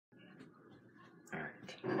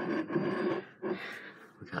We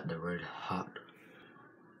got the red hot.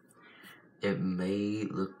 It may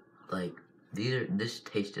look like this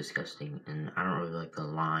tastes disgusting, and I don't really like the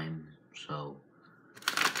lime, so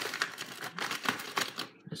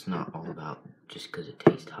it's not all about just because it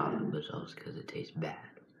tastes hot, but it's also because it tastes bad.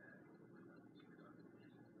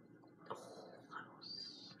 Oh,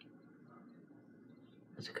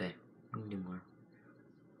 that's okay. We can do more.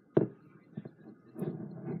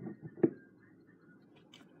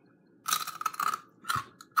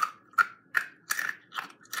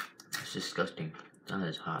 It's disgusting. It's not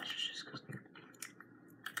as hot, it's just disgusting.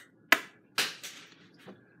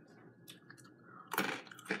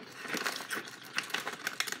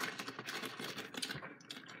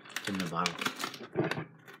 It's in the bottle.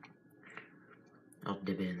 I'll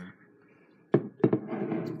dip it in there.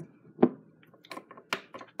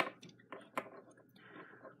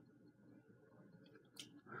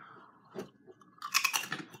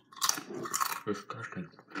 Disgusting.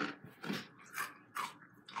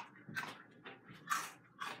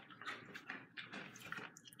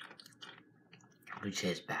 Which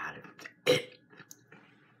is bad.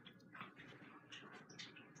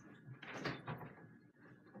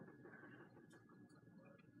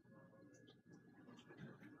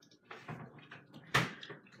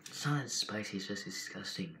 It's not as spicy, it's just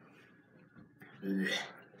disgusting. Ugh.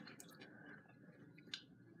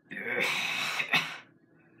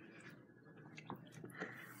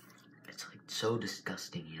 It's like so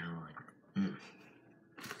disgusting, you know, like,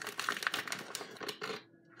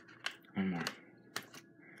 One more.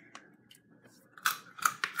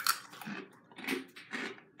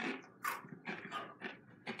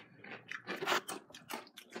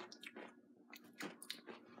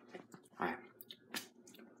 Alright.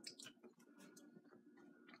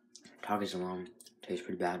 Takis alone taste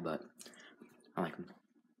pretty bad, but I like them.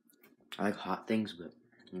 I like hot things, but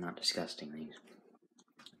not disgusting things.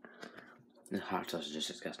 The hot sauce is just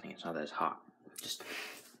disgusting. It's not that it's hot. Just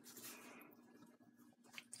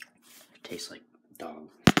it tastes like dog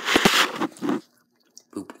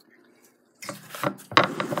poop.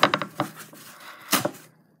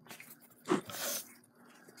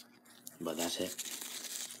 But that's it.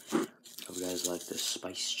 Hope you guys like this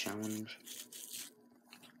spice challenge.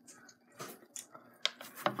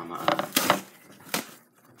 I'm gonna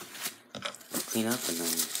clean up, and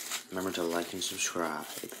then remember to like and subscribe.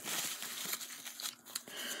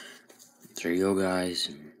 There you go, guys,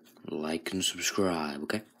 and like and subscribe,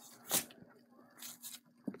 okay?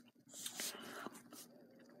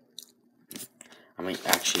 I'm gonna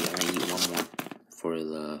eat one more for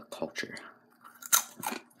the culture.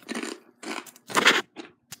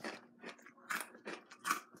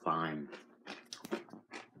 Fine.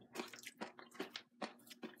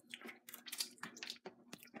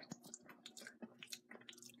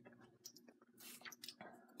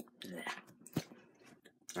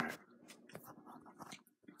 Alright.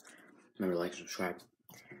 Remember to like and subscribe.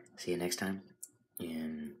 See you next time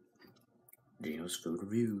in Dino's Food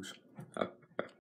Reviews.